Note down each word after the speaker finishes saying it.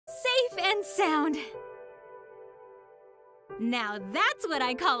Safe and sound. Now that's what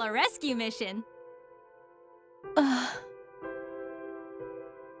I call a rescue mission.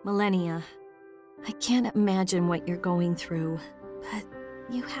 Millennia, I can't imagine what you're going through, but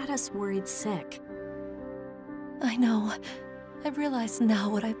you had us worried sick. I know. I realize now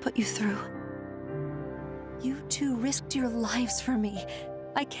what I put you through. You two risked your lives for me.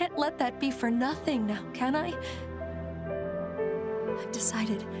 I can't let that be for nothing now, can I? I've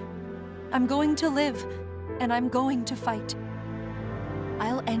decided. I'm going to live, and I'm going to fight.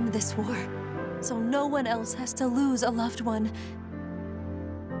 I'll end this war, so no one else has to lose a loved one.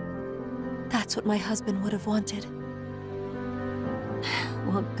 That's what my husband would have wanted.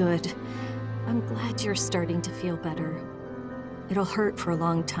 Well, good. I'm glad you're starting to feel better. It'll hurt for a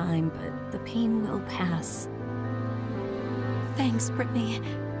long time, but the pain will pass. Thanks, Brittany.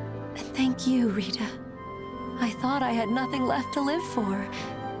 And thank you, Rita. I thought I had nothing left to live for,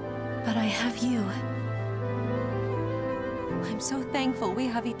 but I have you. I'm so thankful we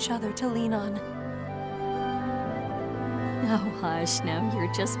have each other to lean on. Oh, hush, now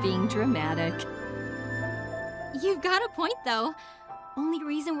you're just being dramatic. You've got a point, though. Only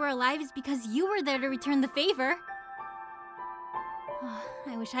reason we're alive is because you were there to return the favor. Oh,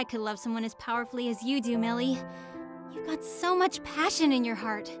 I wish I could love someone as powerfully as you do, Millie. You've got so much passion in your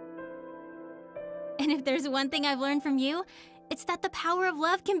heart. And if there's one thing I've learned from you, it's that the power of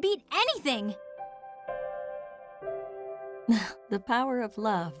love can beat anything. The power of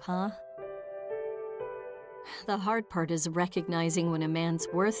love, huh? The hard part is recognizing when a man's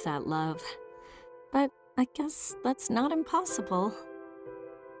worth that love. But I guess that's not impossible.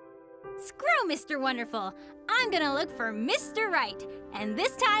 Screw Mr. Wonderful. I'm gonna look for Mr. Right. And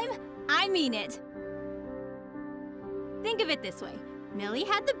this time, I mean it. Think of it this way. Millie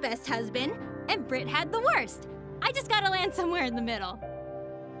had the best husband, and Britt had the worst. I just gotta land somewhere in the middle.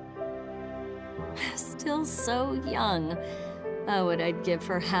 Still so young. Oh, what I'd give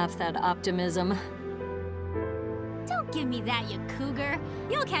for half that optimism. Don't give me that, you cougar.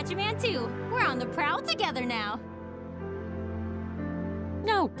 You'll catch a man too. We're on the prowl together now.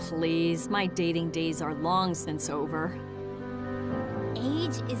 No, please. My dating days are long since over.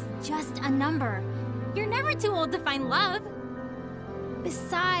 Age is just a number. You're never too old to find love.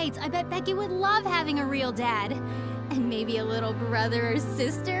 Besides, I bet Becky would love having a real dad. And maybe a little brother or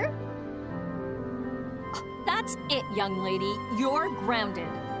sister. That's it, young lady. You're grounded.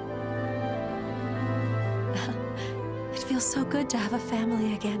 It feels so good to have a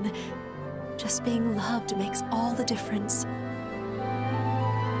family again. Just being loved makes all the difference.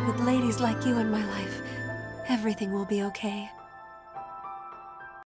 With ladies like you in my life, everything will be okay.